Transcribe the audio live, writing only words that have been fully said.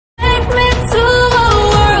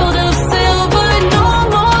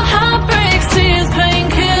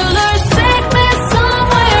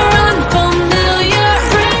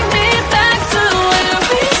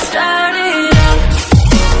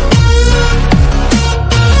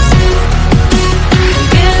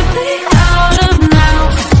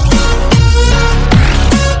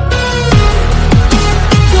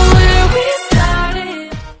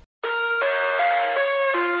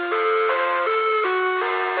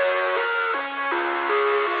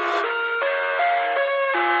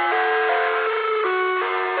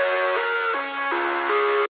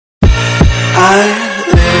I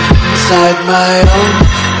live inside my own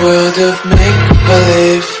world of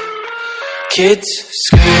make-believe. Kids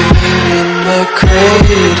screaming in the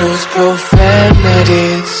cradles,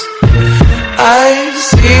 profanities. I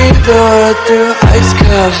see the world through ice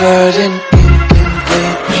covered in ink and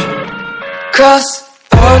bleach. Cross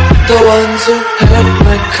out the ones who heard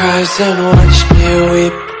my cries and watched me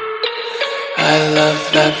weep. I love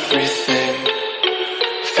everything.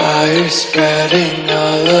 Fire spreading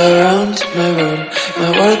all around my room.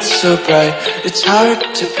 My world's so bright, it's hard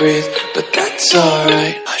to breathe, but that's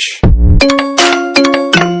alright. Hush.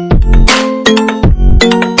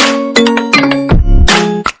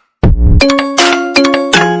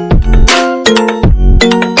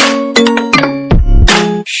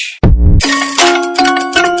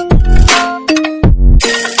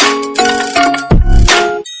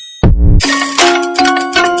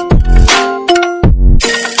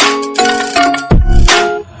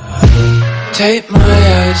 Tape my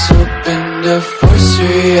eyes open to force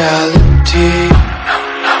reality.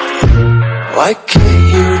 Why can't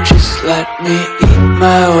you just let me eat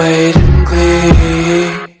my weight in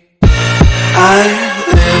glee? I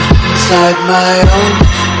live inside my own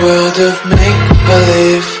world of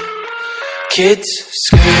make-believe. Kids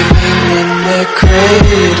screaming in their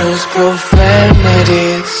cradles,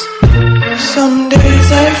 profanities. Some days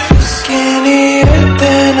I feel skinnier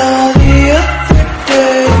than all the other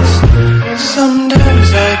days. Sometimes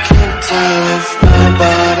I can't tell if my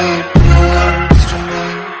body belongs to me.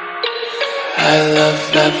 I love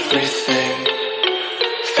everything.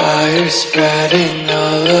 Fire spreading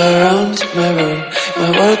all around my room. My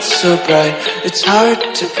world's so bright, it's hard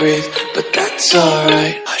to breathe, but that's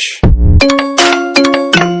alright. Hush.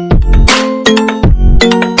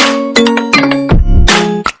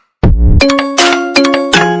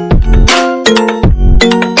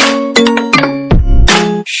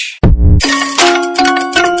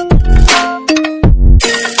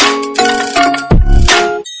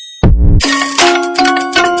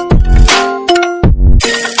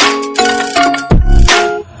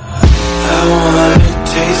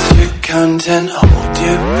 Content, hold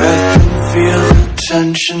your breath and feel the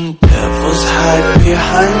tension. Devils hide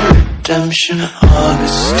behind redemption.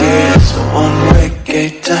 Honesty is a one-way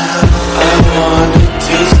gate to hell. I wanna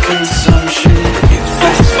taste consumption. Breathe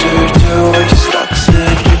faster to waste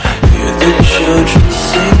oxygen. Hear the children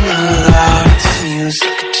sing aloud. It's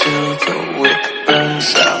music till the wick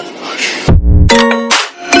burns out.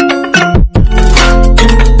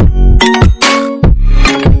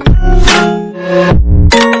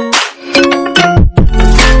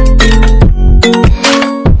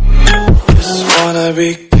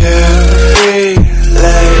 Be carefree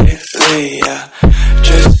lately, yeah.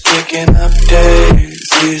 Just picking up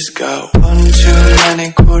daisies. Got one too many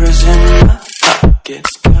quarters in my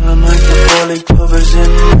pockets. Counting like the 40 clovers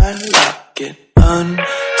in my locket.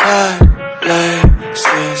 Untied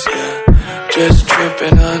laces, yeah. Just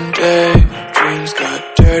tripping on daydreams. Got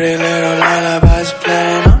dirty little lullabies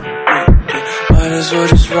playing on repeat. Might as well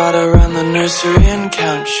just ride around the nursery and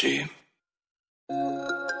count sheep.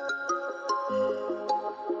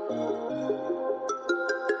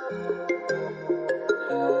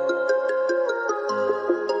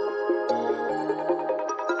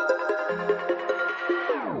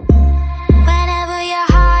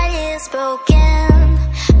 Broken,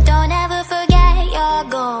 don't ever forget you're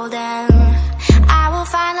golden. I will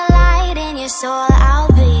find a light in your soul.